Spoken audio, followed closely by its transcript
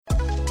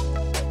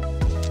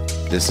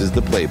This is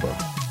the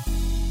playbook.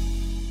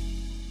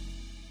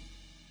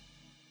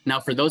 Now,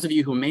 for those of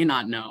you who may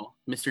not know,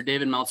 Mr.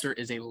 David Meltzer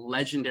is a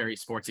legendary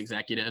sports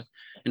executive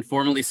and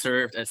formerly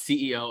served as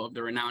CEO of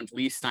the renowned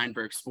Lee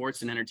Steinberg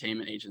Sports and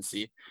Entertainment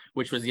Agency,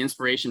 which was the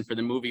inspiration for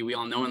the movie we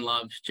all know and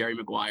love, Jerry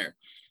Maguire.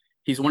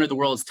 He's one of the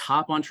world's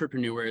top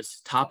entrepreneurs,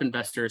 top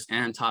investors,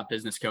 and top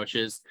business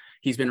coaches.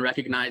 He's been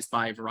recognized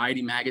by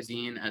Variety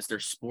Magazine as their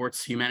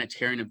Sports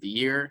Humanitarian of the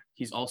Year.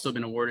 He's also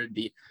been awarded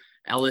the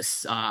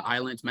Ellis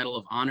Island Medal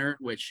of Honor,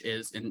 which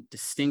is a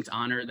distinct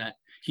honor that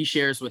he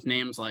shares with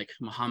names like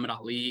Muhammad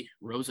Ali,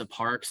 Rosa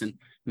Parks, and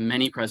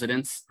many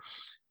presidents.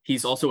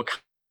 He's also a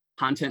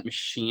content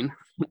machine.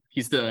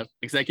 He's the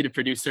executive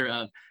producer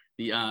of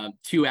the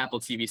two Apple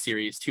TV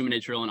series, 2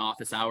 Minute Drill and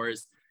Office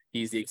Hours.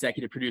 He's the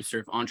executive producer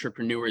of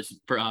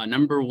Entrepreneurs for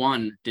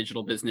 #1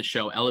 digital business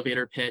show,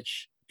 Elevator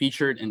Pitch,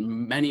 featured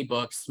in many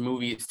books,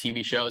 movies,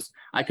 TV shows.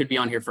 I could be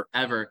on here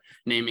forever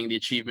naming the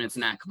achievements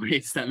and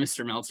accolades that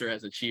Mr. Meltzer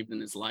has achieved in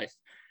his life.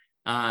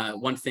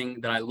 One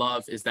thing that I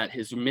love is that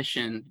his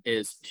mission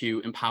is to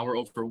empower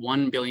over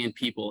 1 billion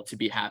people to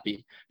be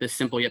happy. This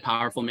simple yet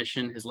powerful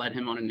mission has led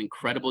him on an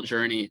incredible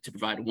journey to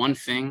provide one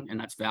thing, and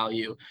that's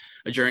value,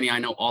 a journey I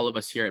know all of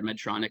us here at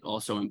Medtronic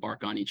also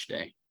embark on each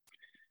day.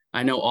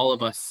 I know all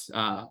of us,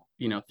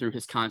 through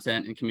his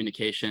content and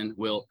communication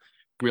will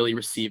really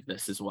receive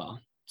this as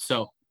well.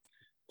 So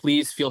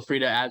please feel free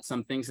to add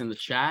some things in the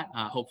chat.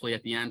 Hopefully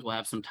at the end, we'll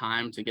have some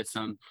time to get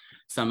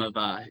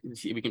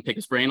we can pick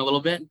his brain a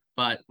little bit.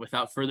 But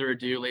without further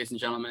ado, ladies and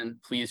gentlemen,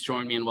 please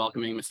join me in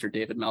welcoming Mr.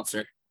 David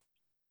Meltzer.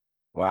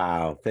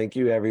 Wow. Thank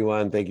you,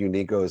 everyone. Thank you,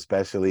 Nico,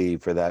 especially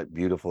for that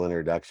beautiful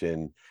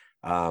introduction.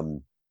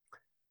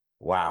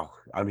 Wow.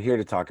 I'm here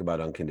to talk about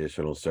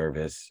unconditional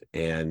service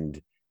and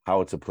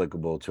how it's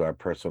applicable to our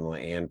personal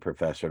and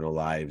professional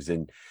lives.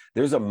 And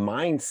there's a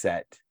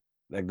mindset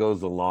that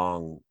goes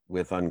along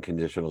with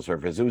unconditional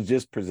service. It was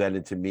just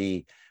presented to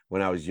me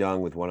when I was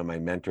young with one of my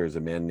mentors,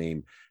 a man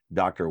named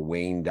Dr.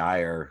 Wayne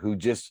Dyer, who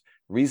just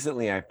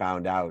recently I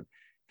found out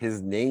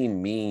his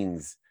name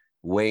means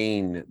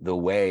Wayne the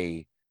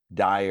way,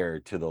 Dyer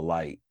to the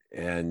light.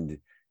 And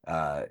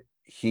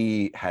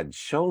he had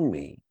shown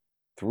me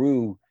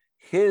through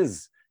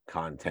his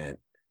content,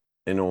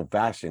 an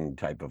old-fashioned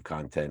type of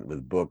content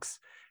with books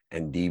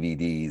and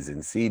DVDs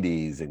and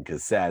CDs and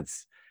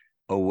cassettes,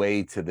 a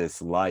way to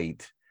this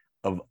light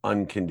of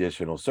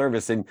unconditional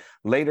service. And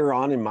later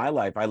on in my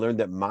life, I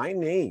learned that my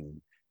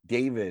name,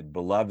 David,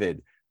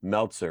 beloved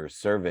Meltzer,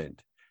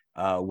 servant,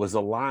 was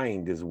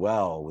aligned as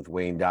well with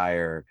Wayne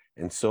Dyer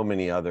and so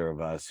many other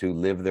of us who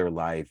live their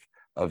life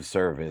of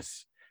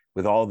service.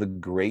 With all the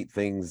great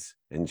things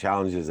and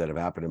challenges that have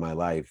happened in my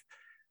life,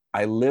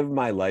 I live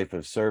my life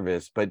of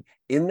service, but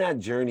in that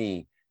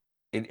journey,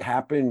 it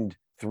happened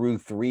through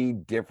 3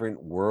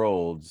 different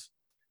worlds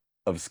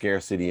of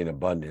scarcity and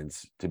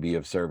abundance to be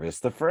of service.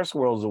 The first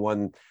world is the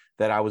one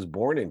that I was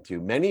born into.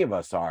 Many of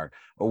us are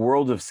a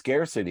world of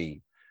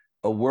scarcity,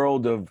 a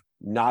world of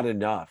not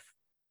enough,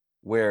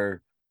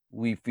 where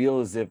we feel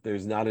as if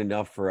there's not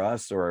enough for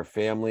us or our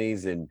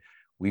families, and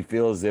we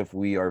feel as if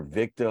we are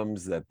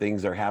victims, that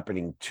things are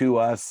happening to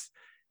us.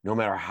 No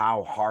matter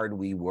how hard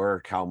we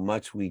work, how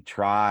much we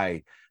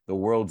try, the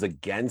world's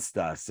against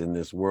us in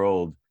this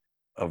world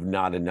of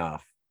not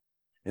enough.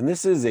 And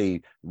this is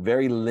a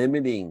very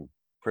limiting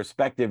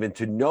perspective. And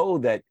to know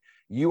that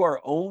you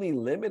are only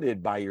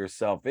limited by your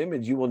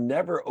self-image, you will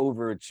never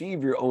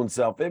overachieve your own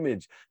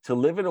self-image. To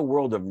live in a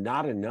world of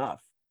not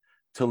enough,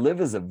 to live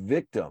as a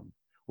victim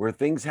where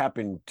things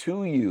happen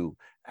to you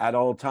at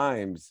all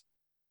times,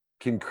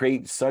 can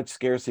create such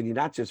scarcity,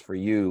 not just for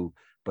you,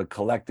 but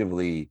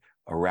collectively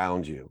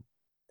around you.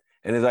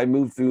 And as I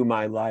moved through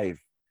my life,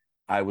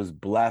 I was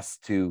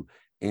blessed to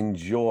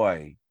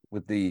enjoy,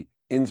 with the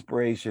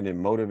inspiration and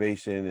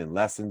motivation and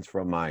lessons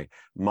from my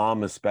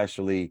mom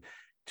especially,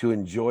 to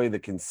enjoy the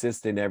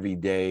consistent,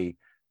 everyday,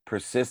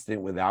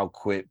 persistent, without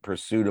quit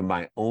pursuit of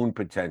my own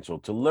potential,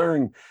 to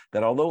learn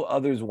that although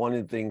others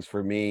wanted things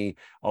for me,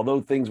 although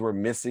things were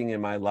missing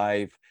in my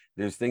life,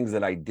 there's things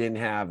that I didn't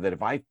have, that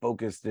if I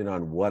focused in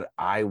on what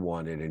I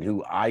wanted and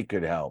who I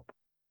could help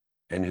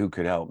and who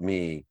could help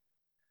me,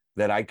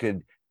 that I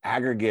could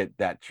aggregate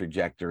that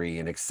trajectory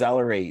and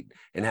accelerate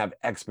and have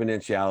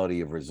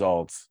exponentiality of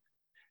results.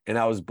 And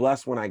I was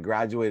blessed when I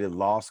graduated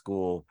law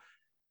school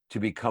to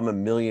become a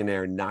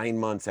millionaire 9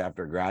 months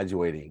after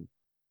graduating.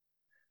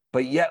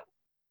 But yet,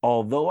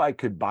 although I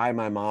could buy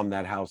my mom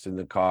that house and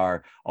the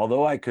car,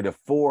 although I could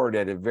afford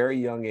at a very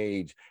young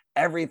age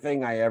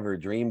everything I ever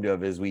dreamed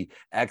of, as we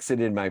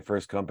exited my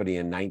first company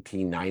in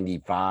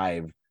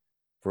 1995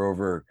 for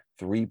over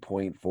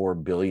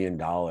 $3.4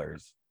 billion,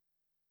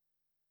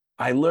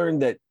 I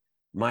learned that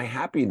my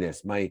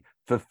happiness, my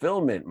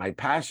fulfillment, my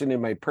passion,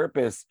 and my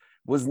purpose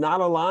was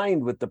not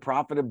aligned with the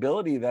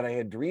profitability that I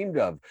had dreamed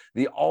of,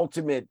 the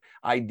ultimate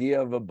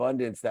idea of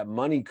abundance, that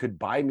money could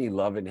buy me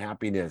love and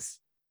happiness.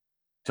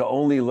 To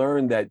only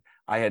learn that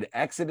I had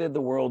exited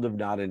the world of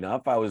not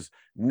enough. I was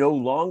no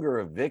longer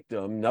a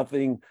victim.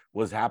 Nothing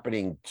was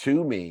happening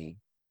to me.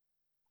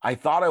 I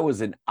thought I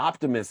was an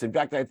optimist. In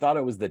fact, I thought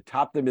I was the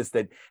toptimist,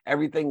 that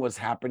everything was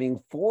happening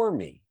for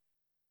me.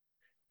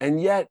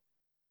 And yet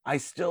I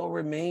still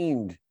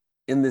remained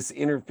in this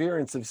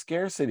interference of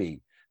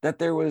scarcity, that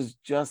there was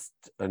just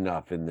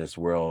enough in this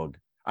world.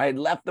 I had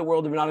left the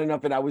world of not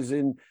enough, and I was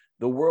in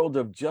the world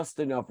of just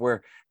enough,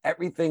 where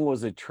everything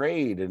was a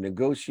trade, a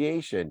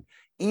negotiation,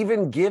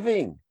 even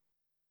giving.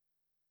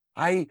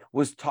 I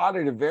was taught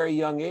at a very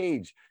young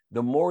age,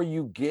 the more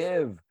you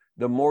give,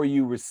 the more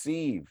you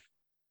receive,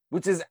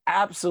 which is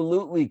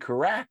absolutely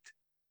correct.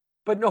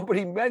 But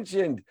nobody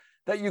mentioned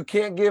that you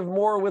can't give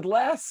more with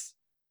less.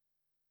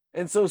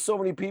 And so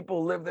many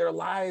people live their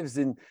lives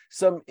in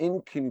some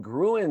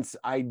incongruence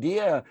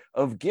idea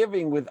of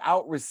giving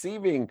without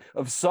receiving,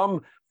 of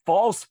some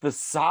false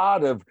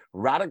facade of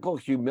radical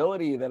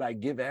humility, that I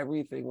give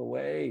everything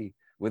away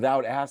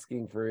without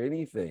asking for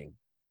anything.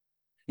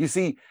 You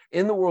see,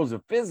 in the worlds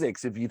of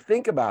physics, if you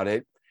think about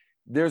it,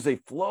 there's a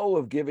flow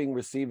of giving,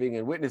 receiving,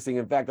 and witnessing.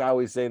 In fact, I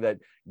always say that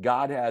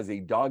God has a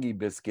doggy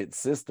biscuit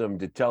system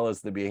to tell us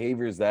the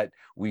behaviors that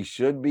we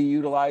should be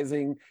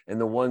utilizing and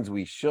the ones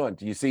we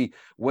shouldn't. You see,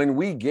 when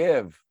we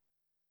give,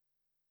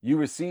 you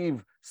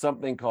receive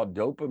something called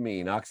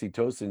dopamine,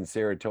 oxytocin,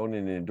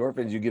 serotonin, and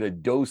endorphins. You get a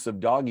dose of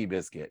doggy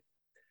biscuit.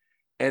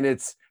 And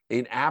it's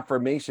an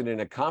affirmation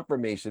and a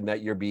confirmation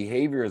that your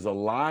behavior is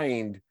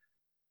aligned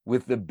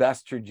with the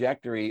best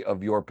trajectory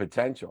of your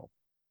potential.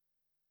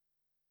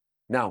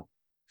 Now,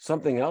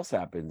 something else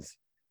happens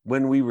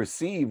when we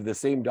receive. The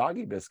same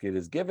doggy biscuit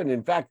is given.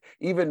 In fact,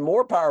 even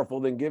more powerful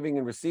than giving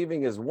and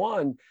receiving is,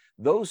 one,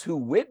 those who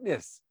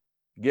witness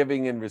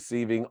giving and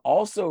receiving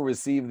also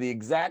receive the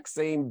exact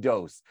same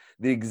dose,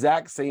 the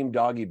exact same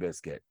doggy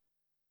biscuit.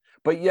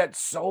 But yet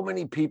so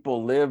many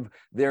people live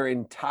their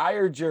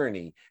entire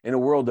journey in a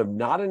world of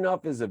not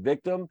enough as a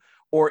victim,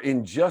 or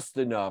in just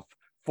enough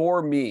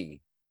for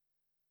me.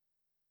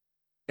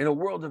 In a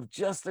world of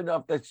just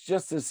enough that's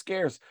just as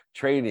scarce,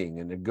 trading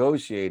and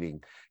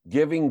negotiating,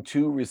 giving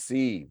to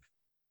receive.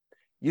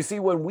 You see,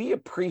 when we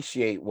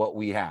appreciate what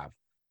we have,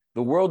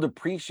 the world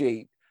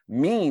appreciate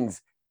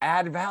means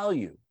add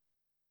value.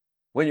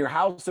 When your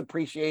house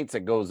appreciates,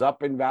 it goes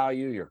up in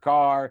value, your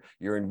car,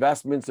 your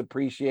investments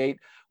appreciate.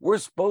 We're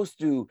supposed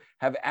to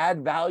have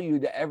add value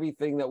to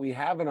everything that we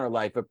have in our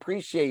life,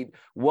 appreciate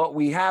what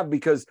we have,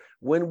 because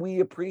when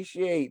we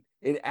appreciate,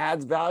 it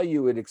adds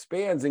value, it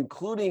expands,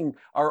 including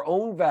our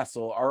own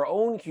vessel, our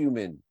own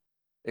human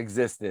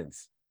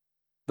existence.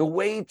 The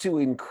way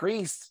to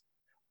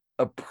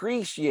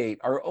appreciate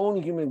our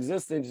own human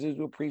existence is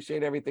to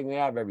appreciate everything we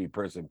have, every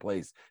person,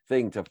 place,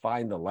 thing, to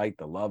find the light,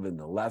 the love, and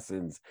the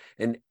lessons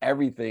in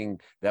everything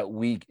that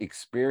we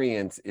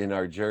experience in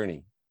our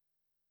journey.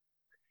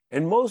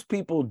 And most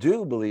people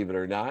do, believe it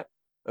or not,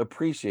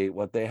 appreciate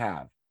what they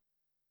have.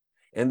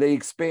 And they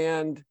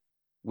expand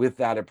with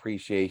that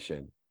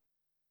appreciation.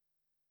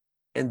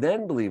 And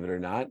then, believe it or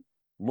not,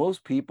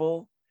 most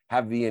people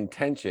have the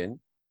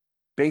intention,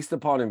 based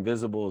upon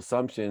invisible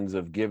assumptions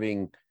of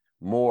giving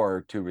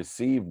more to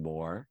receive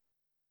more.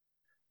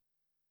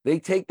 They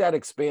take that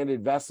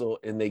expanded vessel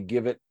and they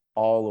give it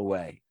all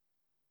away.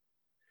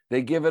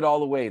 They give it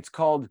all away. It's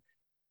called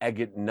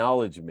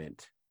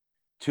acknowledgement.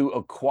 To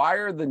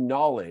acquire the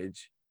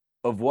knowledge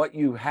of what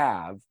you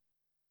have,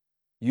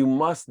 you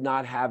must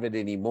not have it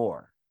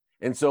anymore.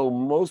 And so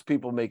most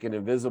people make an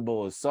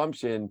invisible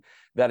assumption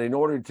that in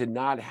order to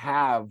not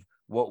have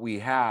what we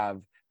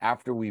have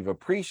after we've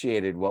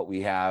appreciated what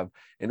we have,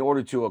 in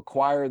order to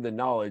acquire the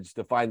knowledge,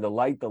 to find the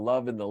light, the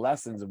love, and the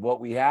lessons of what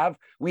we have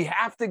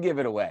to give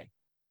it away.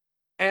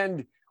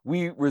 And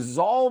we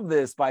resolve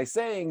this by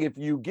saying, if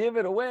you give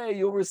it away,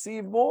 you'll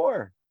receive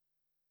more.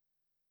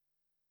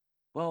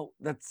 Well,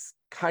 that's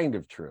kind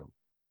of true.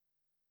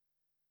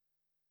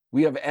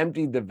 We have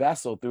emptied the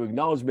vessel through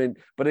acknowledgement,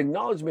 but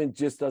acknowledgement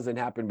just doesn't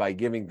happen by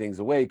giving things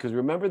away. Because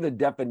remember the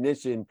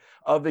definition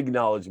of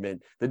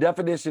acknowledgement. The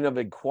definition of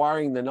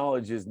acquiring the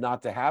knowledge is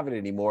not to have it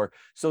anymore.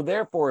 So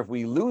therefore, if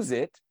we lose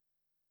it,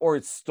 or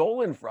it's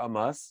stolen from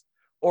us,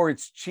 or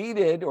it's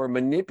cheated or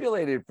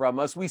manipulated from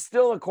us, we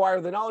still acquire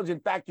the knowledge.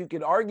 In fact, you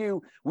could argue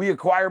we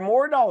acquire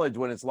more knowledge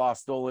when it's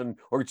lost, stolen,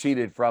 or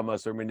cheated from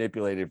us, or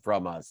manipulated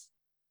from us.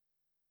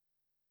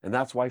 And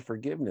that's why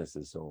forgiveness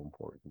is so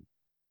important.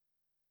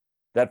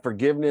 That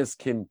forgiveness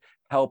can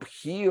help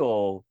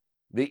heal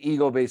the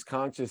ego-based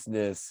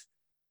consciousness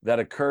that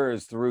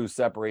occurs through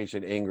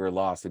separation, anger,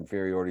 loss,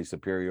 inferiority,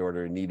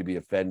 superiority, need to be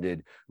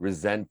offended,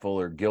 resentful,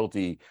 or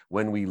guilty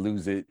when we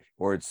lose it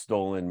or it's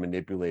stolen,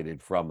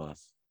 manipulated from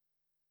us.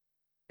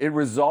 It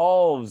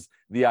resolves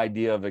the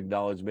idea of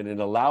acknowledgement and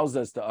allows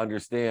us to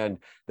understand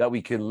that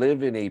we can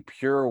live in a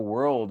pure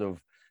world,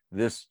 of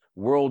this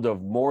world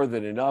of more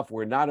than enough,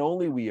 where not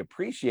only we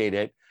appreciate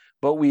it,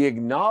 but we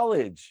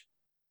acknowledge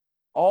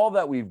all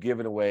that we've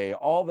given away,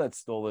 all that's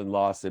stolen,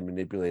 lost, and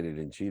manipulated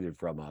and cheated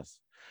from us.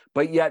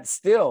 But yet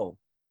still,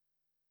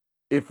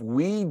 if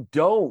we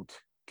don't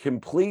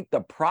complete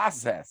the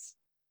process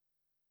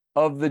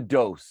of the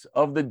dose,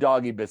 of the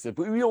doggy biscuit,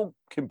 if we don't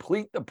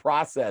complete the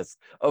process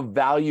of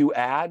value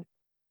add,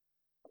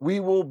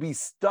 we will be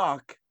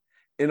stuck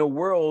in a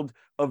world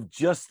of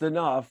just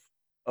enough,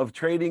 of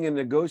trading and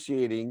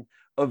negotiating,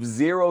 of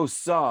zero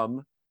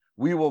sum.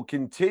 We will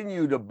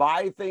continue to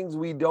buy things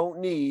we don't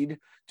need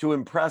to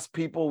impress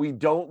people we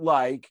don't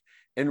like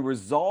and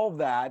resolve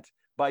that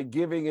by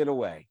giving it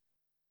away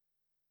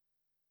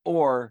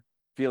or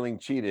feeling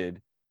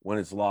cheated when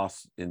it's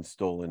lost and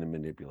stolen and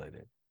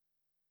manipulated.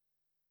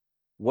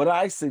 What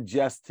I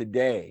suggest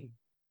today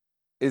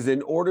is,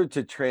 in order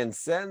to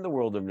transcend the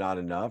world of not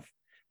enough,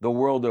 the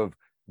world of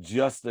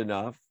just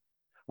enough,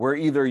 where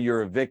either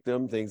you're a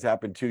victim, things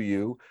happen to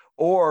you,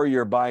 or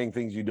you're buying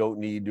things you don't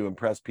need to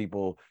impress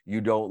people you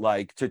don't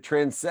like, to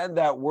transcend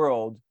that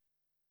world,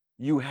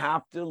 you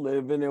have to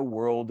live in a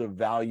world of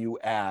value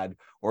add,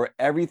 or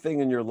everything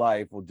in your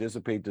life will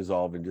dissipate,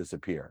 dissolve, and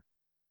disappear.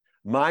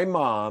 My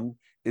mom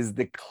is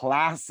the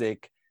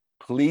classic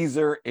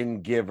pleaser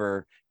and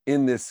giver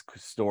in this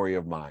story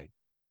of mine.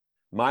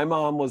 My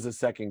mom was a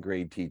second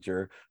grade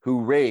teacher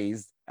who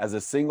raised, as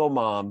a single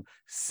mom,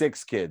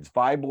 6 kids,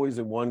 5 boys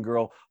and 1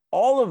 girl.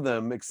 All of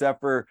them,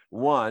 except for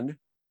one,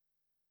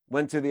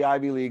 went to the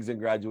Ivy Leagues and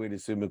graduated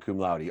summa cum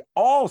laude.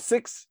 All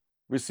 6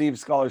 received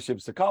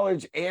scholarships to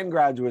college and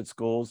graduate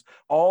schools.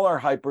 All are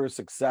hyper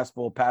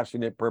successful,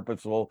 passionate,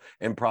 purposeful,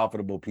 and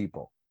profitable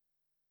people.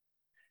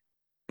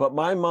 But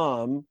my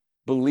mom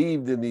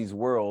believed in these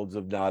worlds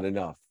of not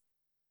enough.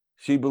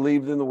 She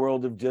believed in the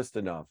world of just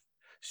enough.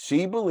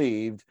 She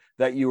believed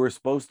that you were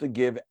supposed to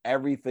give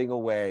everything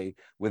away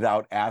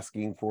without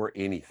asking for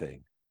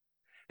anything.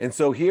 And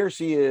so here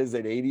she is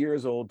at 80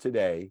 years old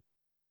today.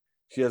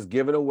 She has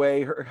given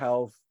away her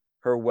health,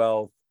 her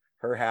wealth,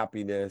 her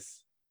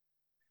happiness,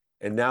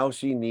 and now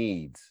she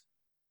needs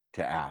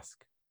to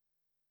ask,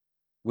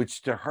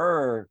 which to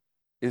her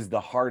is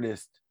the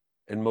hardest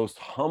and most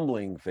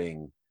humbling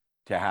thing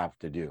to have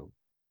to do.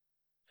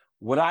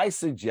 What I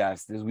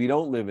suggest is we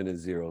don't live in a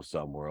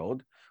zero-sum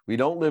world. We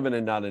don't live in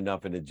a not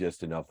enough and a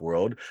just enough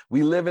world.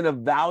 We live in a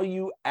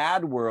value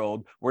add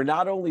world where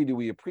not only do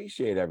we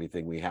appreciate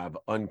everything we have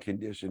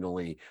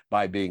unconditionally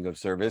by being of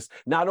service,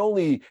 not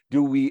only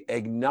do we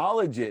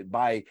acknowledge it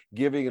by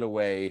giving it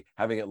away,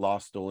 having it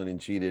lost, stolen,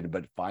 and cheated,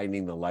 but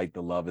finding the light,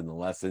 the love, and the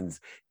lessons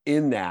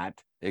in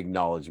that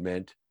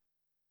acknowledgement.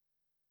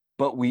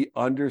 But we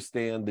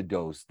understand the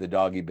dose, the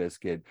doggy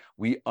biscuit.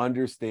 We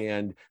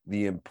understand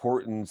the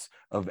importance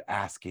of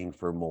asking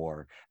for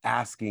more,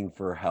 asking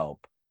for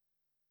help.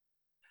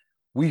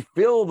 We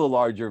fill the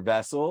larger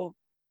vessel,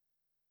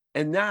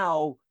 and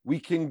now we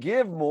can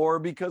give more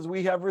because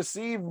we have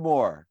received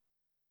more.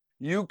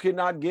 You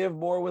cannot give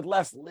more with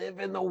less. Live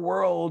in the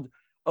world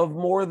of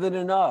more than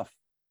enough.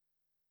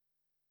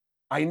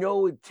 I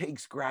know it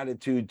takes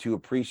gratitude to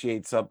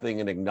appreciate something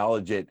and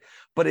acknowledge it,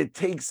 but it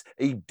takes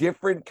a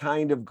different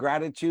kind of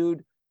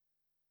gratitude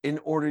in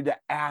order to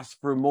ask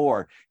for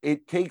more.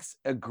 It takes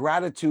a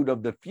gratitude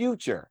of the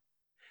future.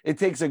 It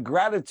takes a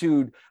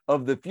gratitude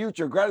of the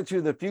future. Gratitude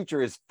of the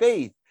future is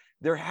faith.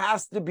 There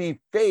has to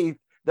be faith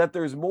that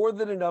there's more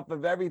than enough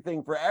of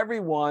everything for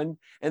everyone,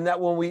 and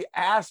that when we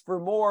ask for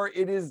more,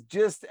 it is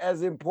just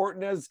as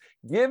important as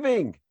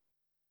giving.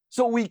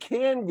 So we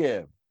can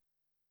give.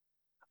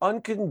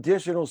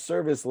 Unconditional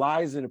service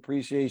lies in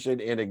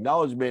appreciation and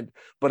acknowledgement,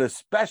 but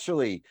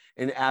especially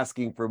in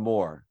asking for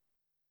more.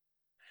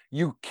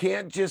 You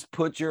can't just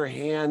put your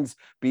hands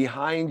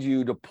behind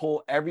you to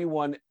pull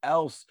everyone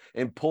else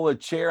and pull a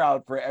chair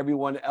out for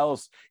everyone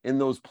else in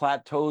those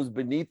plateaus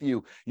beneath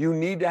you. You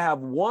need to have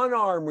one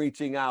arm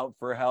reaching out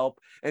for help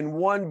and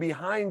one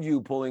behind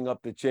you pulling up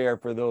the chair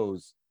for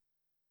those.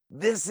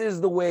 This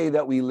is the way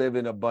that we live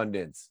in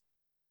abundance.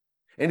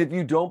 And if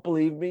you don't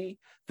believe me,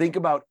 think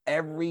about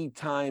every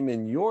time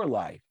in your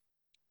life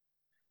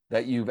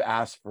that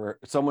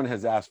someone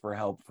has asked for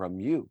help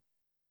from you.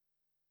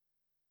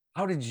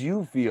 How did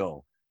you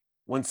feel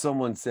when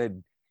someone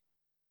said,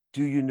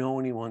 "Do you know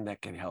anyone that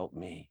can help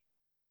me?"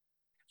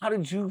 How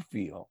did you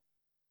feel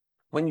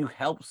when you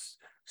helped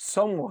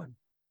someone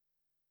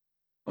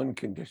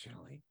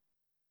unconditionally?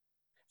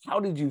 How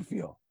did you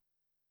feel?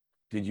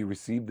 Did you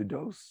receive the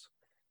dose?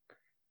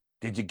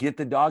 Did you get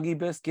the doggy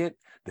biscuit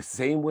the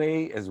same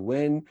way as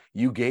when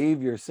you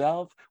gave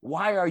yourself?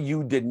 Why are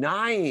you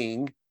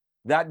denying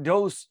that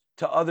dose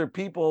to other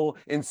people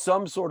in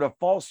some sort of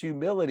false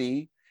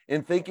humility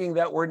and thinking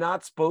that we're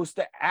not supposed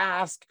to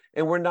ask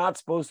and we're not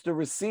supposed to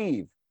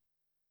receive?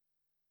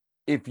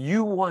 If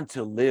you want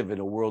to live in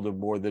a world of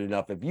more than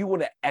enough, if you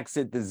want to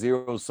exit the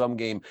zero-sum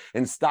game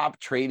and stop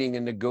trading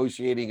and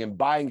negotiating and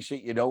buying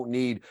shit you don't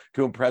need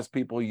to impress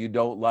people you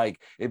don't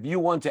like, if you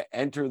want to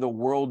enter the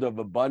world of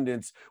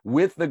abundance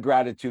with the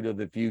gratitude of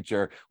the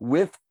future,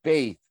 with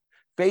faith,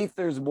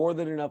 there's more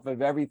than enough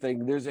of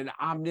everything. There's an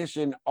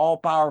omniscient,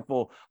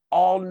 all-powerful,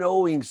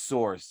 all-knowing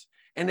source.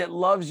 And it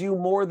loves you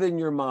more than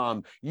your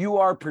mom. You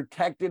are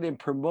protected and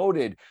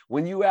promoted.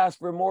 When you ask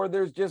for more,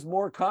 there's just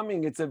more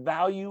coming. It's a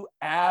value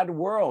add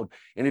world.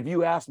 And if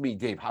you ask me,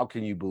 Dave, how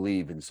can you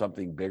believe in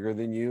something bigger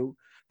than you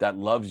that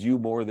loves you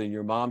more than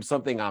your mom,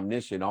 something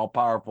omniscient, all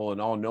powerful, and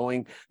all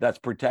knowing that's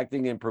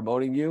protecting and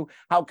promoting you?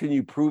 How can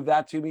you prove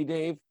that to me,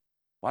 Dave?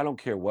 Well, I don't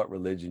care what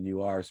religion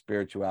you are,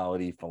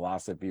 spirituality,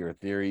 philosophy, or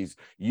theories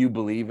you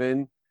believe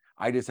in.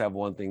 I just have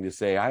one thing to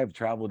say. I have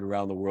traveled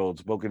around the world,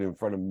 spoken in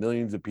front of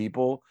millions of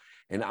people,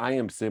 and I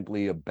am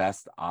simply a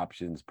best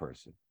options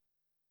person.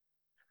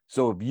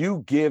 So if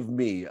you give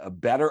me a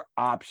better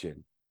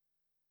option,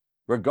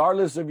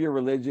 regardless of your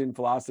religion,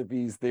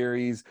 philosophies,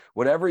 theories,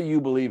 whatever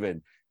you believe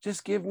in,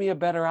 just give me a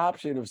better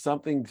option of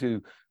something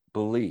to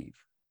believe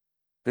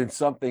than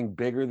something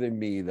bigger than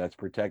me that's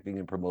protecting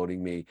and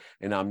promoting me,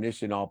 an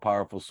omniscient, all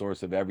powerful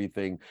source of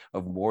everything,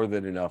 of more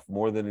than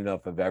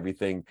enough of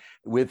everything,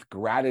 with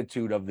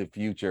gratitude of the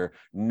future,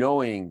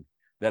 knowing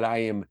that I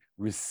am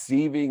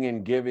receiving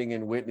and giving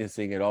and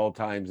witnessing at all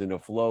times in a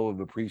flow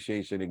of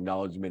appreciation,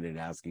 acknowledgement, and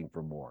asking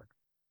for more.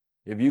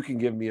 If you can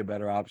give me a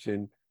better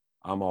option,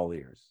 I'm all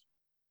ears.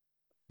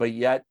 But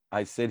yet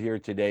I sit here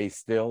today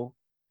still,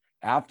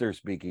 after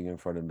speaking in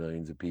front of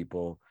millions of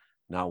people,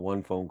 not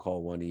one phone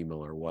call, one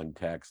email, or one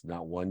text,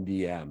 not one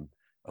DM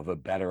of a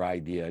better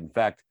idea. In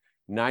fact,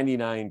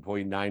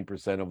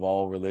 99.9% of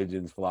all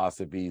religions,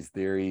 philosophies,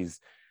 theories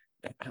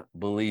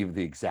believe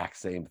the exact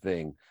same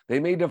thing. They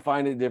may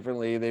define it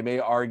differently. They may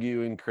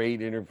argue and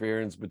create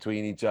interference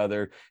between each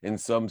other in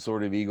some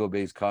sort of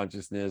ego-based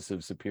consciousness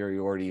of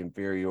superiority,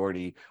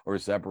 inferiority, or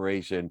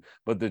separation.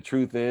 But the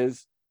truth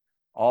is,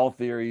 all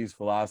theories,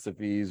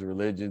 philosophies,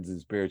 religions,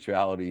 and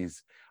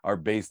spiritualities are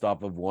based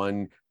off of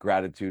one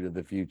gratitude of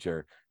the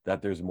future,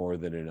 that there's more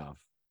than enough,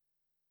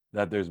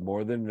 that there's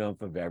more than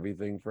enough of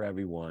everything for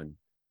everyone,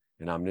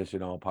 an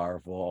omniscient, all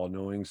powerful, all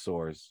knowing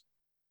source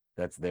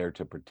that's there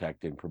to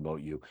protect and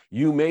promote you.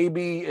 You may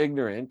be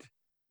ignorant,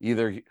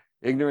 either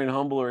ignorant,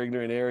 humble, or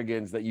ignorant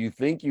arrogance, that you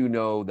think you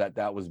know that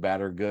that was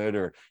bad or good,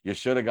 or you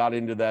should have got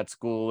into that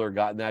school or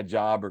gotten that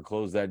job or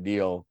closed that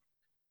deal.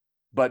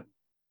 But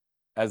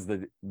as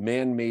the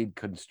man-made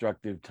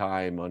constructive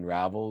time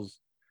unravels,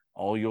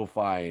 all you'll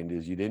find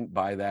is you didn't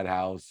buy that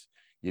house,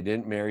 you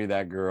didn't marry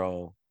that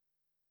girl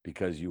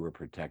because you were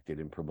protected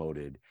and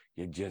promoted.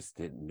 You just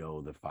didn't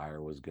know the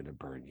fire was going to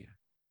burn you.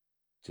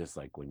 Just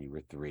like when you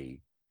were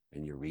 3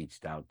 and you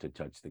reached out to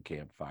touch the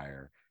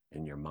campfire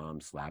and your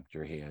mom slapped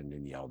your hand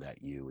and yelled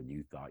at you and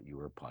you thought you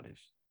were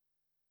punished.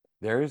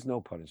 There is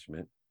no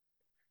punishment.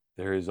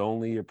 There is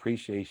only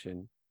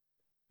appreciation,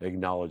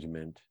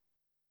 acknowledgement,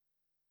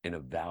 in a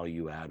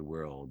value add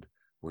world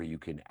where you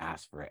can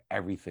ask for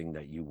everything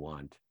that you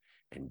want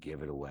and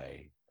give it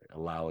away.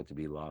 Allow it to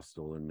be lost,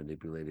 stolen,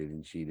 manipulated,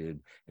 and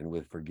cheated. And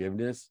with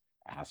forgiveness,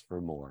 ask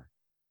for more.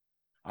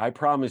 I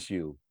promise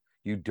you,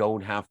 you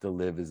don't have to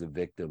live as a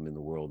victim in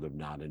the world of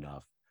not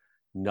enough.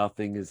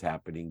 Nothing is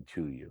happening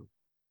to you.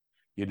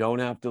 You don't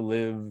have to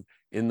live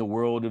in the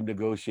world of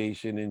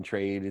negotiation and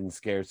trade and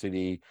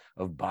scarcity,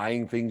 of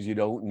buying things you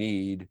don't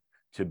need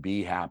to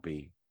be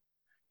happy.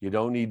 You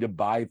don't need to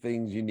buy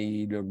things you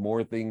need or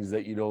more things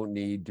that you don't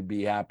need to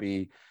be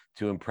happy,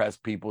 to impress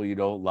people you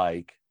don't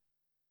like.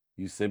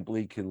 You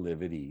simply can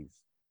live at ease,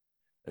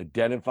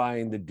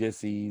 identifying the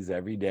dis-ease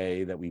every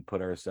day that we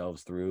put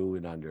ourselves through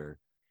and under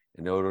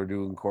in order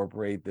to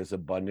incorporate this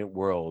abundant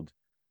world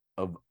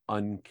of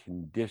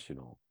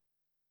unconditional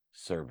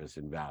service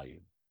and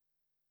value.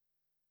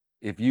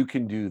 If you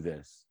can do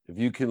this, if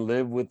you can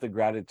live with the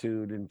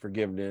gratitude and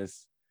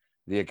forgiveness,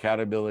 the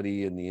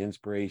accountability and the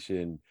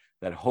inspiration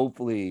that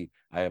hopefully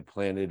I have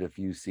planted a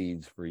few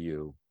seeds for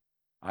you,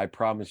 I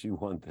promise you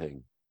one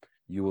thing: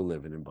 you will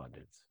live in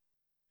abundance.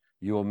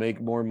 You will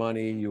make more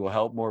money, you will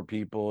help more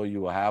people,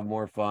 you will have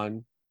more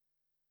fun,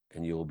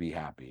 and you will be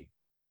happy.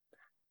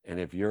 And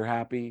if you're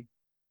happy,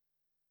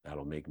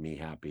 that'll make me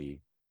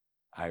happy.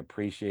 I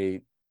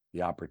appreciate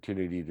the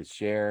opportunity to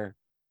share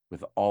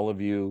with all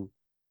of you.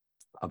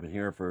 I've been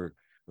here for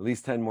at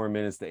least 10 more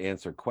minutes to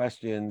answer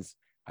questions.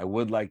 I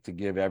would like to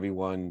give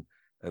everyone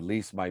at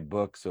least my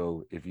book.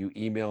 So if you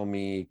email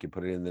me, you can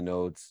put it in the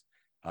notes.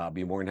 I'll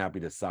be more than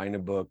happy to sign a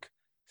book,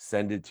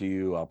 send it to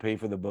you. I'll pay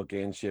for the book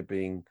and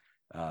shipping.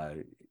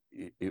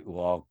 It will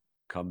all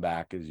come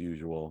back as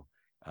usual.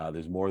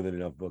 There's more than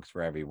enough books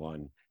for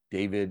everyone.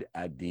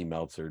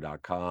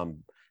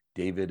 David@dmeltzer.com.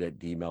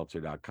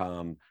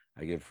 David@dmeltzer.com.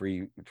 I give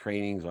free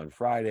trainings on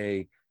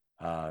Friday.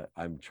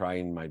 I'm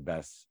trying my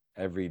best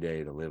every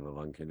day to live of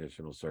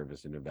unconditional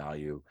service and of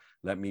value.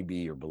 Let me be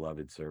your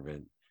beloved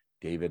servant.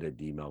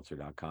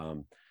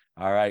 David@dmeltzer.com.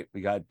 All right,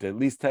 we got at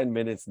least 10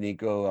 minutes,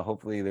 Nico.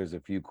 Hopefully there's a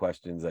few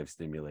questions I've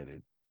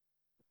stimulated.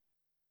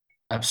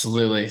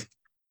 Absolutely.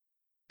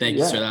 Thank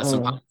you, sir. That's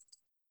some,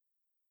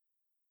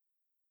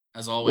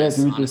 as always,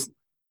 honestly.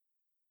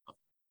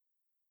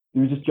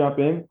 Do we just jump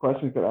in?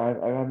 Questions that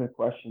I have a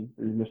question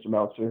for you, Mr.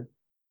 Meltzer.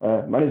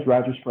 My name is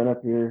Roger Sprint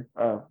up here.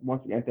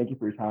 Once again, thank you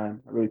for your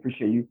time. I really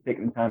appreciate you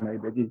taking the time out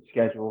of your busy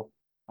schedule.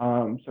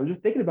 So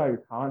just thinking about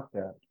your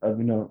concept of,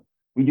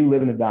 we do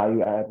live in a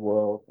value add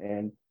world.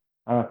 And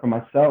for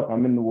myself,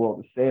 I'm in the world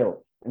of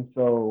sales. And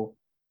so,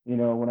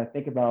 when I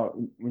think about,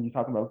 when you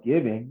talk about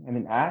giving and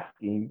then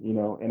asking,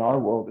 in our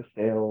world of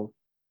sales,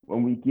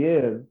 when we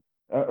give,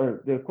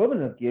 or the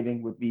equivalent of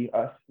giving would be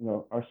us,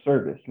 our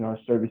service, our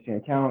servicing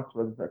accounts,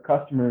 whether it's our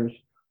customers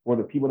or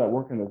the people that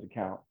work in those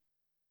accounts.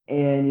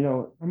 And,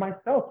 for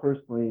myself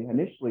personally,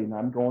 initially,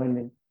 I'm going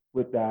in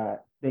with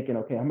that thinking,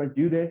 okay, I'm going to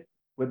do this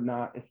with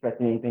not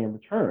expecting anything in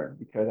return,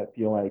 because I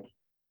feel like,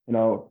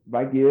 if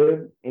I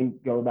give and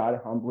go about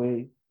it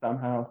humbly,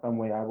 somehow, some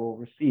way, I will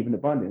receive in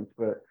abundance.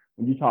 But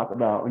when you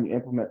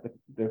implement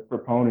the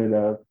proponent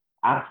of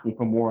asking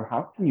for more,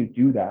 how can you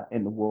do that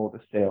in the world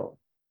of sales?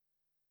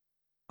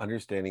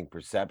 Understanding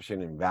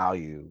perception and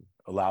value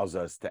allows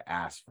us to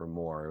ask for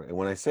more. And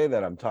when I say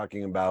that, I'm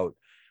talking about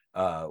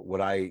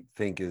what I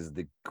think is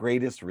the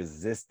greatest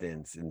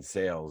resistance in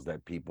sales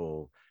that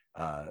people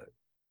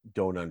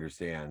don't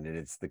understand. And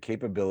it's the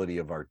capability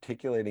of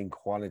articulating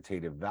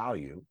quantitative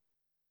value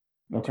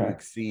to Okay.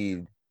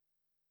 exceed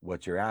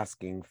what you're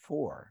asking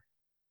for.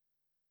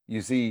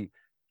 You see,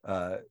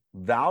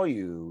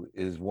 value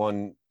is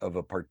one of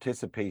a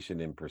participation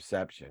in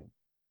perception.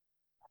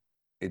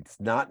 It's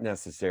not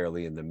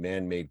necessarily in the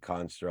man-made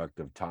construct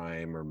of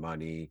time or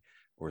money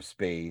or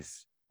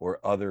space or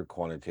other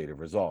quantitative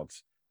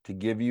results. To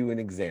give you an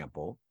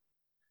example,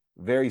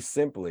 very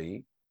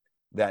simply,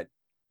 that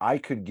I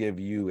could give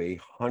you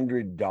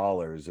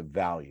 $100 of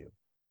value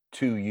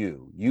to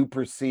you. You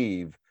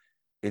perceive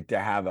it to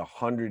have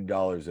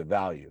 $100 of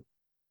value.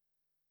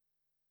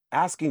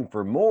 Asking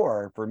for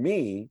more for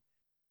me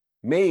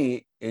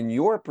may, in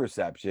your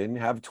perception,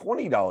 have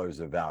 $20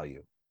 of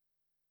value.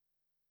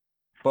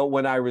 But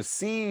when I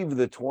receive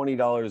the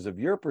 $20 of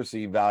your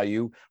perceived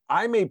value,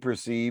 I may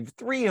perceive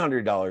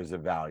 $300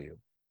 of value.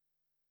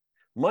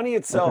 Money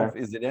itself Okay.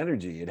 is an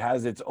energy. It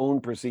has its own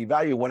perceived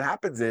value. What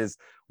happens is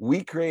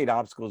we create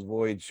obstacles,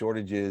 voids,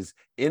 shortages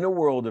in a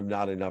world of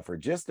not enough or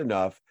just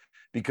enough,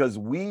 because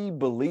we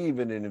believe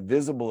in an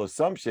invisible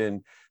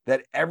assumption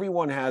that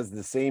everyone has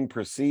the same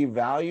perceived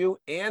value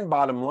and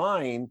bottom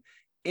line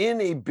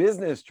in a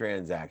business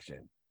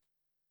transaction.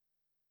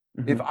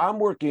 If Mm-hmm. I'm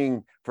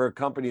working for a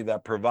company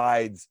that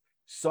provides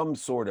some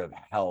sort of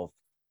health,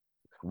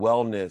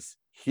 wellness,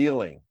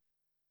 healing,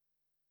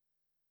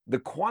 the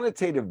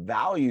quantitative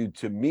value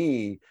to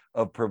me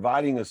of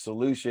providing a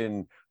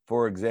solution,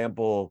 for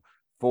example,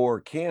 for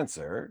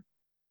cancer,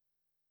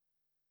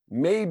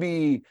 may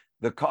be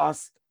the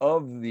cost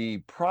of the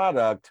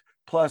product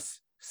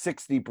plus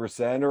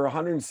 60% or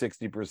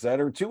 160%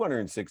 or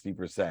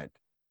 260%.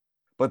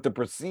 But the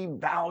perceived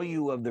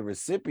value of the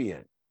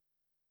recipient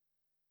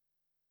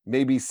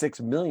maybe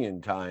 6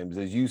 million times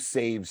as you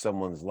save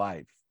someone's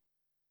life.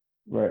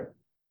 Right.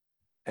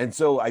 And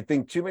so I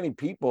think too many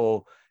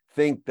people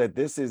think that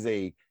this is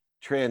a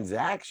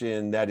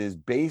transaction that is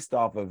based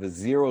off of a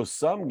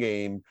zero-sum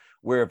game,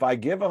 where if I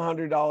give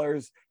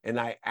 $100 and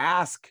I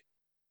ask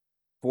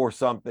for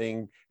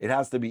something, it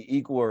has to be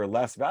equal or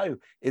less value.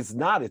 It's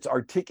not. It's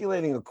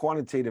articulating a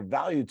quantitative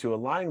value to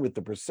align with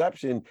the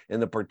perception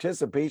and the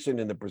participation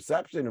in the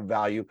perception of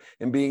value,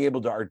 and being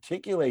able to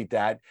articulate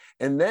that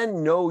and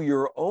then know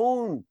your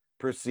own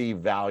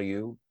perceived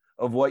value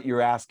of what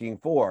you're asking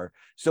for.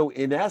 So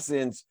in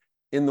essence,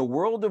 in the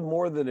world of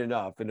more than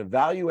enough, in a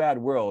value add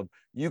world,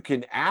 you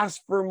can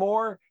ask for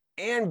more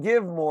and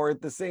give more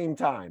at the same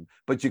time,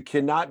 but you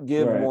cannot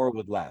give Right. more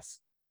with less.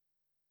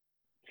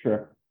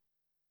 Sure.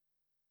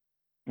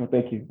 Well,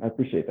 thank you. I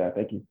appreciate that.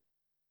 Thank you.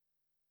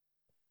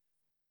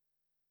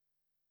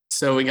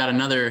 So we got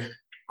another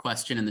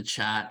question in the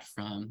chat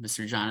from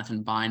Mr.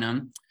 Jonathan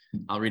Bynum.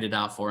 I'll read it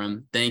out for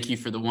him. Thank you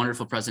for the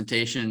wonderful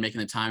presentation and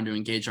making the time to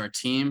engage our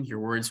team. Your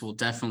words will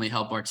definitely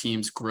help our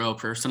teams grow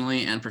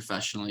personally and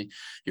professionally.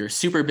 You're a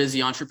super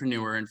busy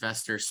entrepreneur,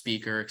 investor,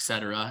 speaker,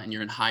 etc., and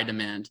you're in high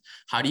demand.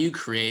 How do you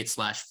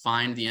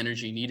create/find the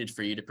energy needed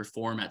for you to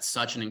perform at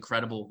such an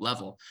incredible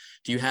level?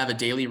 Do you have a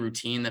daily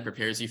routine that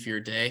prepares you for your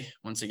day?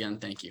 Once again,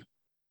 thank you.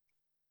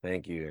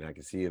 Thank you. And I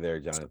can see you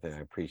there, Jonathan. I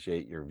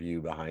appreciate your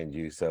view behind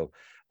you. So,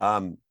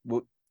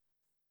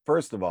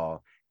 first of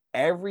all,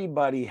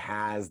 everybody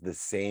has the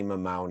same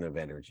amount of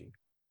energy.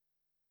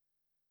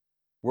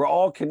 We're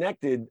all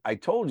connected, I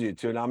told you,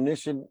 to an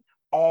omniscient,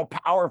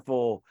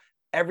 all-powerful,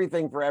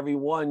 everything for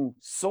everyone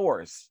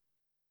source.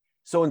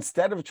 So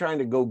instead of trying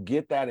to go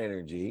get that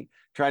energy,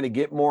 trying to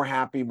get more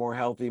happy, more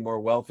healthy, more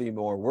wealthy,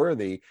 more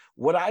worthy,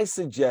 what I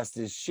suggest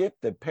is shift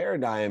the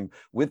paradigm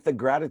with the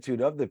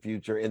gratitude of the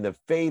future and the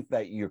faith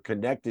that you're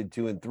connected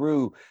to and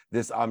through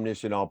this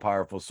omniscient,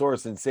 all-powerful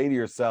source, and say to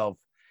yourself,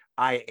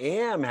 I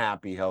am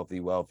happy, healthy,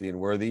 wealthy, and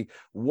worthy.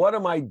 What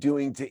am I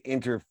doing to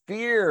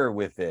interfere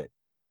with it?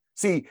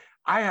 See,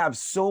 I have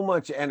so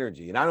much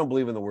energy, and I don't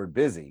believe in the word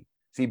busy.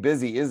 See,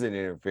 busy isn't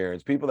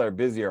interference. People that are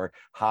busy are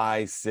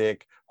high,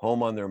 sick,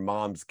 home on their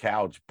mom's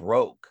couch,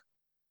 broke.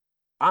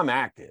 I'm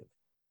active,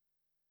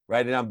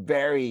 right? And I'm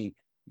very,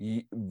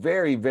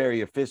 very,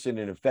 very efficient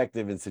and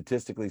effective and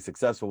statistically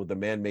successful with the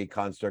man-made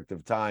construct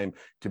of time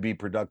to be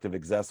productive,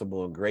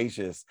 accessible, and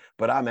gracious.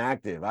 But I'm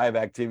active. I have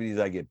activities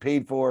I get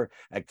paid for,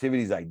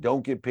 activities I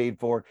don't get paid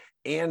for,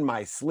 and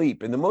my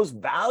sleep. And the most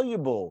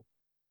valuable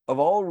of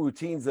all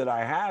routines that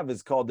I have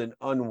is called an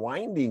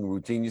unwinding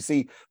routine. You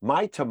see,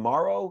 my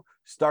tomorrow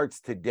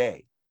starts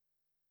today.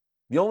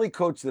 The only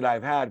coach that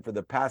I've had for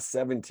the past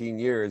 17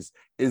 years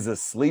is a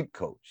sleep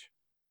coach.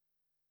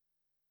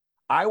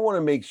 I want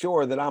to make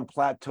sure that I'm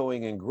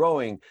plateauing and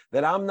growing,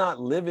 that I'm not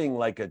living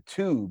like a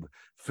tube,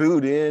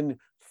 food in,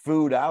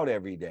 food out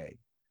every day.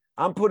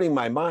 I'm putting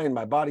my mind,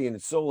 my body, and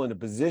soul in a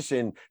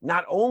position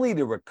not only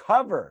to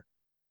recover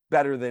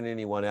better than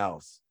anyone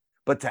else,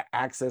 but to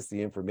access the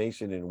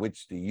information in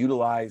which to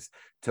utilize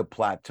to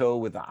plateau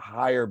with a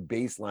higher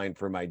baseline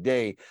for my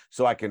day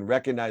so I can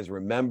recognize,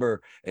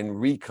 remember, and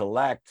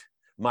recollect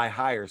my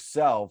higher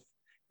self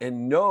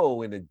and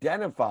know and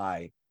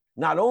identify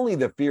not only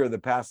the fear of the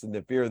past and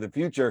the fear of the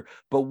future,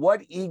 but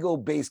what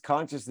ego-based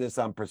consciousness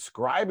I'm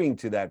prescribing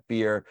to that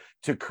fear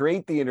to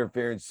create the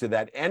interference to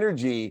that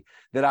energy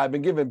that I've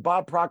been given.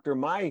 Bob Proctor,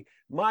 my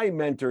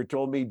mentor,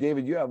 told me,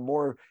 David, you have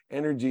more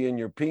energy in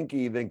your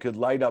pinky than could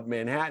light up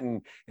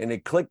Manhattan. And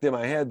it clicked in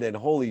my head that,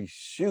 holy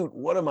shoot,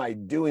 what am I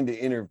doing to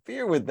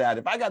interfere with that?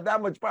 If I got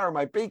that much power in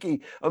my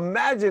pinky,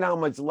 imagine how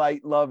much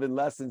light, love, and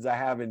lessons I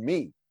have in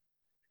me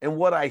and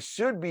what I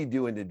should be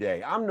doing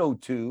today. I'm no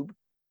tube.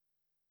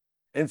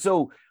 And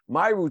so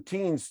my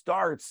routine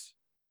starts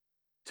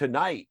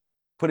tonight,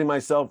 putting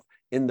myself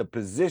in the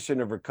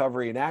position of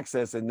recovery and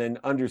access, and then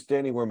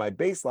understanding where my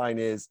baseline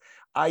is.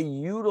 I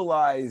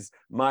utilize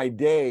my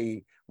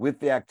day with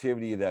the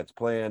activity that's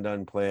planned,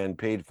 unplanned,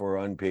 paid for,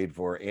 unpaid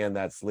for, and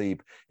that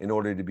sleep in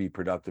order to be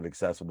productive,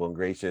 accessible, and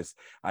gracious.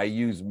 I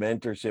use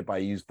mentorship. I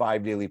use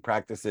 5 daily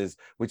practices,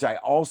 which I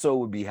also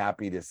would be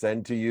happy to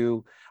send to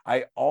you.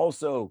 I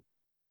also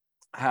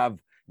have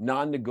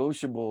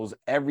non-negotiables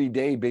every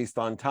day based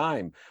on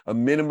time, a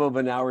minimum of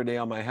an hour a day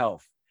on my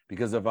health.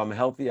 Because if I'm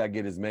healthy, I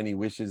get as many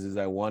wishes as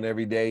I want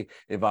every day.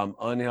 If I'm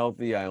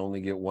unhealthy, I only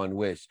get one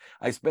wish.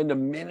 I spend a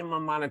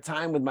minimum amount of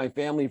time with my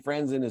family,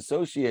 friends, and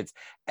associates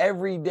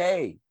every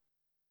day.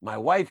 My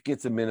wife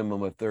gets a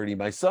minimum of 30.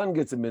 My son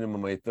gets a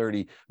minimum of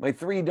 30. My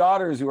 3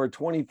 daughters, who are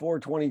 24,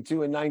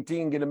 22, and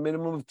 19, get a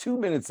minimum of 2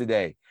 minutes a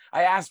day.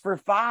 I asked for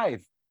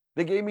 5.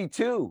 They gave me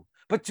 2.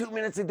 But 2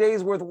 minutes a day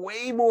is worth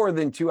way more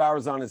than 2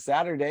 hours on a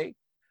Saturday,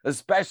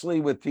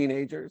 especially with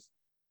teenagers.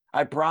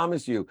 I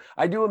promise you,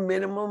 I do a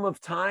minimum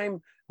of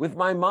time with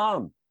my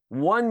mom,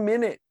 1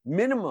 minute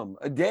minimum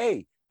a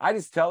day. I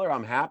just tell her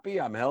I'm happy,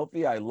 I'm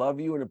healthy, I love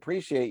you and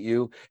appreciate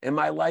you, and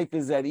my life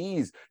is at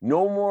ease.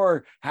 No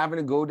more having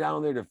to go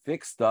down there to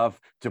fix stuff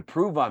to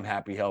prove I'm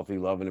happy, healthy,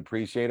 love, and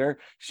appreciate her.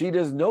 She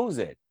just knows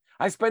it.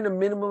 I spend a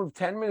minimum of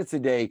 10 minutes a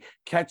day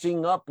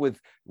catching up with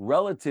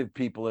relative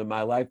people in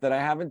my life that I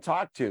haven't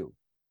talked to.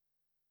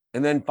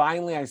 And then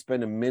finally, I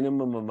spend a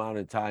minimum amount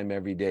of time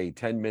every day,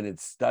 10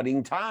 minutes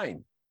studying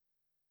time,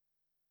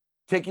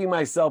 taking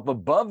myself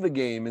above the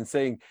game and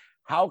saying,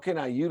 how can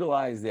I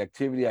utilize the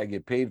activity I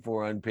get paid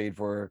for, unpaid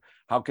for?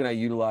 How can I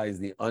utilize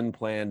the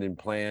unplanned and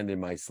planned in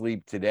my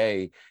sleep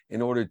today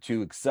in order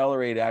to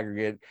accelerate,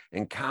 aggregate,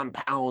 and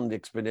compound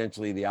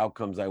exponentially the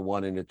outcomes I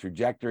want in a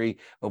trajectory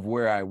of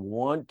where I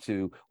want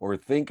to or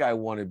think I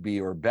want to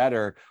be or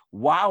better,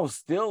 while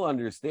still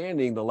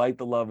understanding the light,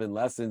 the love, and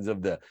lessons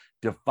of the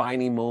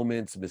defining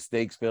moments,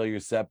 mistakes,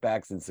 failures,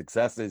 setbacks, and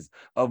successes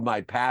of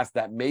my past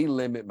that may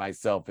limit my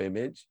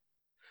self-image,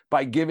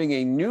 by giving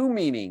a new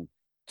meaning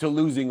to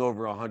losing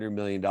over $100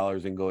 million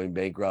and going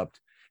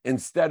bankrupt.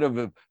 Instead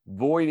of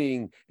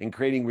avoiding and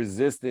creating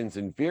resistance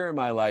and fear in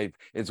my life,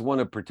 it's one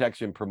of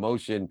protection,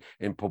 promotion,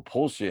 and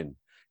propulsion,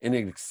 and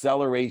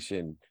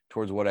acceleration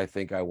towards what I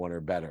think I want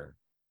or better.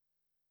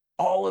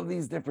 All of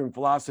these different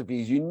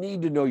philosophies, you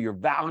need to know your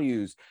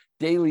values,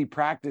 daily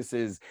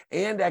practices,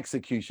 and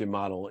execution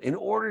model in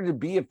order to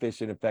be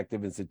efficient,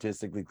 effective, and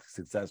statistically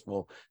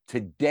successful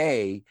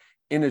today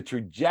in a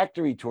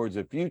trajectory towards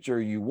a future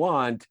you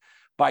want,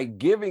 by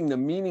giving the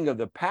meaning of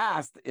the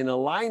past in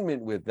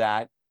alignment with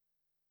that,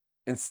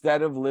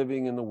 instead of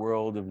living in the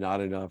world of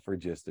not enough or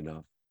just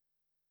enough.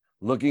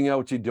 Looking at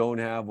what you don't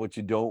have, what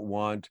you don't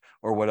want,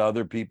 or what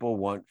other people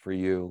want for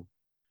you,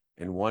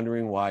 and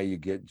wondering why you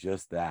get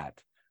just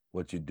that,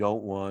 what you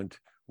don't want,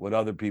 what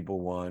other people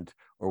want,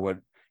 or what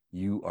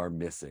you are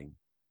missing.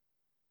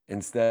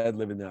 Instead,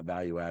 live in that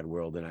value-add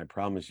world, and I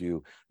promise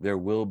you, there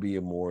will be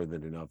a more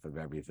than enough of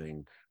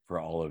everything for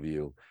all of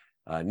you.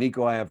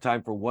 Nico, I have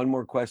time for one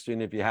more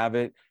question if you have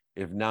it.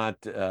 If not,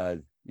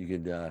 you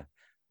could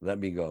let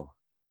me go.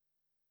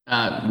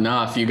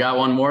 No, if you got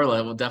one more,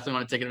 we'll definitely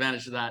want to take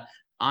advantage of that.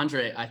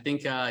 Andre, I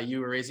think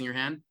you were raising your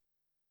hand.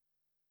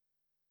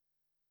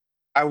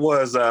 I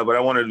was, but I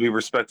wanted to be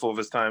respectful of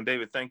his time.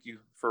 David, thank you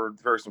for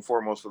first and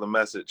foremost for the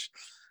message.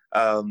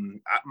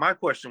 My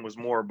question was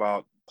more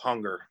about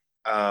hunger.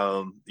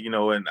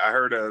 And I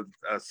heard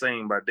a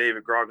saying by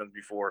David Goggins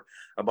before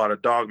about a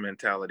dog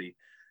mentality.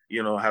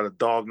 How the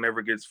dog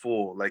never gets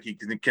full, like he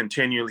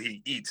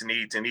continually eats and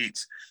eats and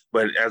eats.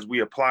 But as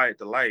we apply it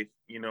to life,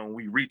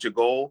 we reach a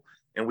goal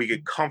and we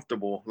get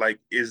comfortable.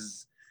 Like,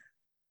 is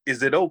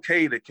it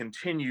okay to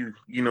continue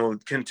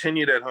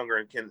that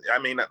hunger?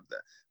 And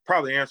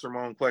probably answer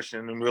my own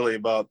question and really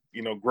about,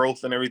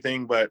 growth and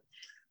everything. But,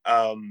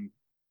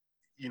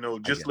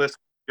 just listen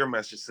to your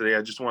message today.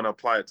 I just want to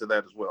apply it to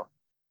that as well.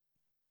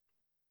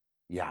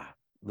 Yeah.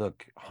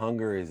 Look,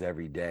 hunger is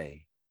every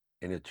day.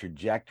 and a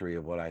trajectory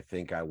of what I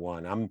think I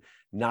want. I'm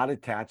not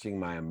attaching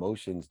my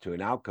emotions to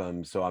an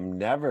outcome, so I'm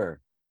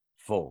never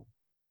full.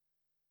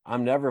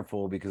 I'm never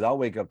full because I'll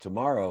wake up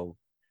tomorrow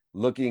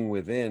looking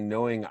within,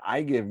 knowing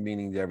I give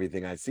meaning to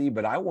everything I see,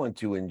 but I want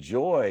to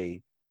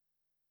enjoy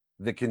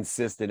the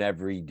consistent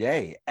every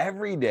day,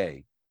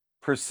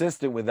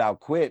 persistent without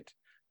quit,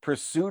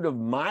 pursuit of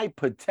my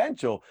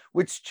potential,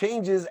 which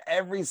changes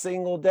every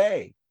single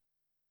day.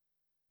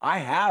 I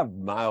have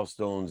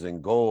milestones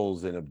and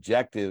goals and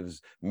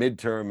objectives,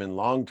 midterm and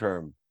long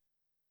term.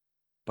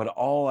 But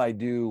all I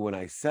do when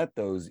I set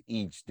those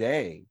each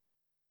day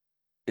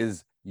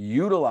is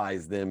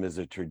utilize them as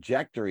a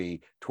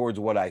trajectory towards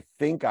what I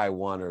think I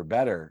want or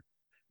better,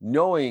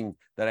 knowing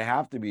that I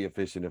have to be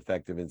efficient,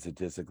 effective, and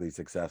statistically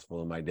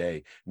successful in my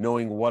day,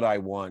 knowing what I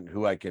want,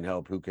 who I can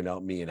help, who can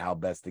help me, and how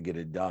best to get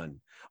it done.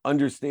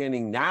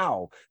 Understanding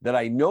now that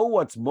I know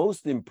what's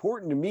most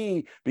important to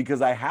me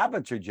because I have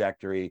a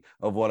trajectory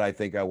of what I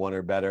think I want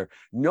or better.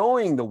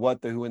 Knowing the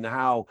what, the who, and the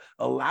how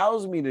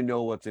allows me to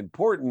know what's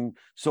important.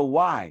 So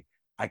why?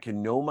 I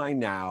can know my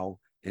now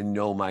and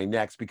know my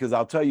next, because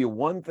I'll tell you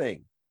one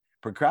thing.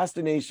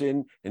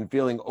 Procrastination and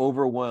feeling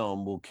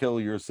overwhelmed will kill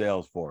your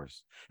sales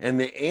force. And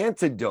the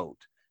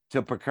antidote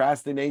to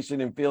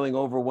procrastination and feeling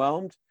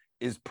overwhelmed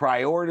is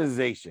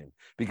prioritization.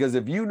 Because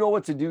if you know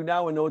what to do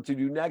now and know what to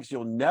do next,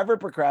 you'll never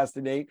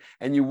procrastinate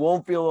and you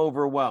won't feel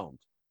overwhelmed.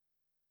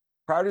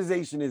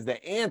 Prioritization is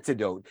the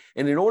antidote.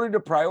 And in order to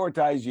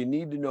prioritize, you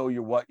need to know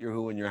your what, your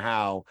who, and your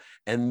how.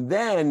 And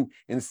then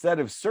instead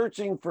of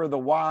searching for the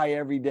why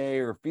every day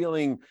or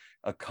feeling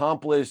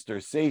accomplished or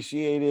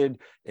satiated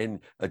and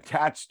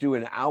attached to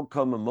an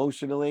outcome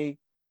emotionally,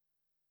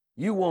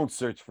 you won't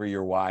search for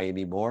your why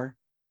anymore.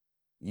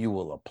 You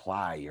will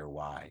apply your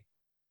why.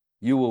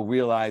 You will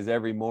realize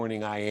every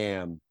morning, I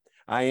am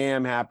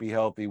happy,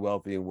 healthy,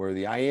 wealthy, and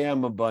worthy. I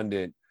am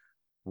abundant.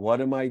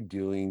 What am I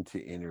doing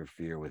to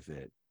interfere with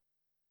it?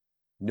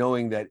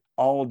 Knowing that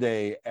all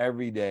day,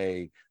 every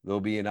day,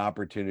 there'll be an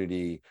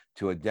opportunity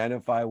to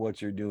identify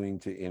what you're doing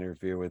to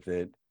interfere with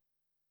it,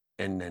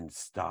 and then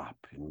stop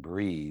and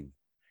breathe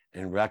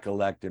and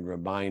recollect and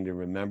remind and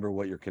remember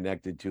what you're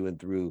connected to and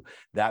through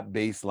that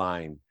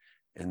baseline,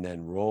 and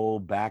then roll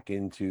back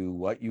into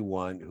what you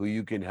want, who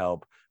you can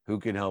help, who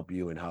can help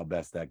you, and how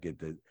best that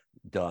gets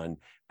done.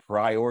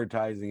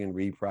 Prioritizing and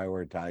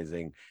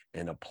reprioritizing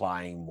and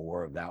applying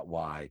more of that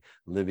why,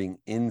 living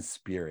in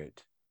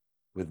spirit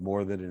with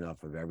more than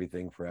enough of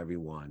everything for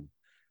everyone.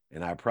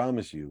 And I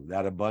promise you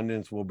that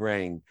abundance will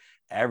bring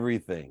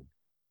everything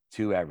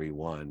to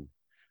everyone.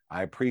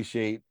 I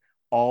appreciate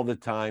all the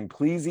time.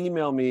 Please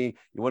email me.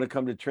 You want to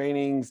come to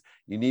trainings,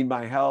 you need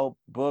my help,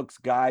 books,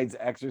 guides,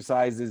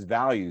 exercises,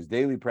 values,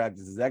 daily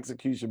practices,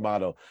 execution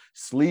model,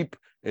 sleep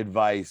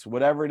advice,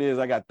 whatever it is.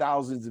 I got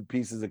thousands of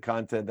pieces of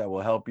content that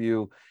will help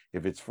you.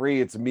 If it's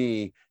free, it's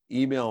me.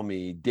 Email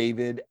me,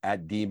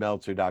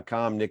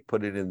 david@dmeltzer.com. Nick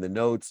put it in the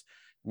notes.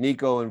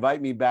 Nico,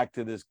 invite me back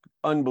to this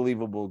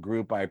unbelievable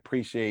group. I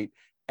appreciate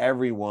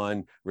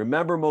everyone.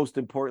 Remember, most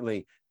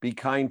importantly, be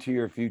kind to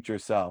your future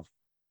self.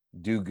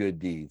 Do good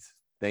deeds.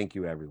 Thank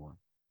you, everyone.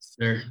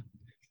 Sir.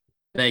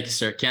 Thank you,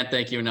 sir. Can't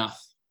thank you enough.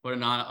 What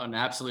an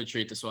absolute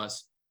treat this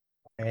was.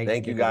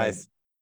 Thank you, guys.